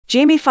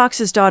Jamie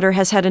Foxx's daughter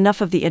has had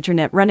enough of the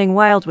internet running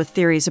wild with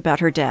theories about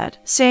her dad,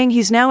 saying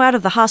he's now out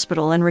of the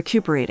hospital and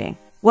recuperating.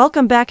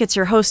 Welcome back, it's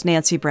your host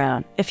Nancy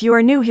Brown. If you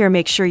are new here,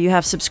 make sure you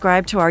have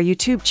subscribed to our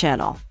YouTube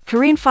channel.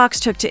 Corinne Foxx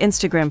took to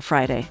Instagram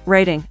Friday,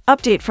 writing,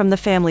 "Update from the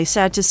family,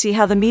 sad to see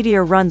how the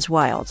media runs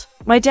wild.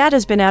 My dad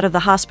has been out of the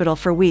hospital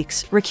for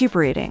weeks,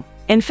 recuperating.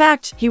 In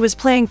fact, he was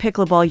playing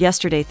pickleball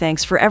yesterday,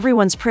 thanks for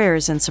everyone's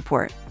prayers and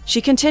support." She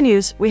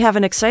continues, "We have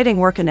an exciting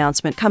work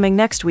announcement coming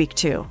next week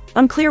too."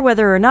 Unclear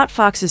whether or not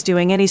Foxx is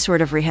doing any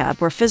sort of rehab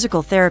or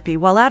physical therapy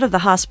while out of the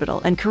hospital,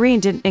 and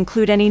Corinne didn't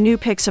include any new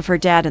pics of her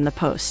dad in the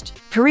post.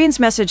 Corinne's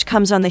message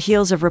comes on the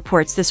heels of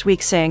reports this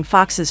week saying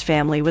Foxx's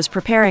family was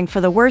preparing for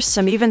the worst,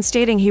 some even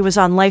stating he was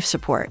on life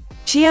support.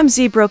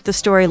 TMZ broke the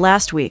story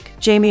last week.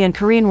 Jamie and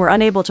Corinne were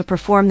unable to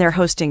perform their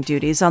hosting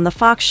duties on the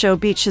Fox show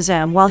Beat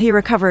Shazam while he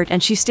recovered,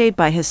 and she stayed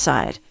by his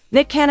side.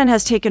 Nick Cannon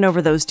has taken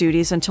over those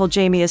duties until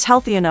Jamie is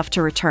healthy enough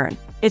to return.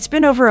 It's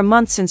been over a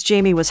month since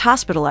Jamie was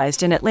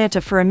hospitalized in Atlanta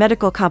for a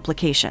medical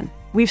complication.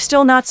 We've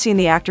still not seen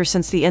the actor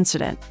since the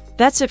incident.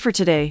 That's it for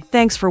today.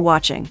 Thanks for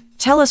watching.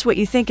 Tell us what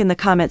you think in the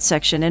comment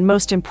section, and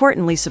most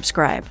importantly,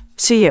 subscribe.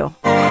 See you.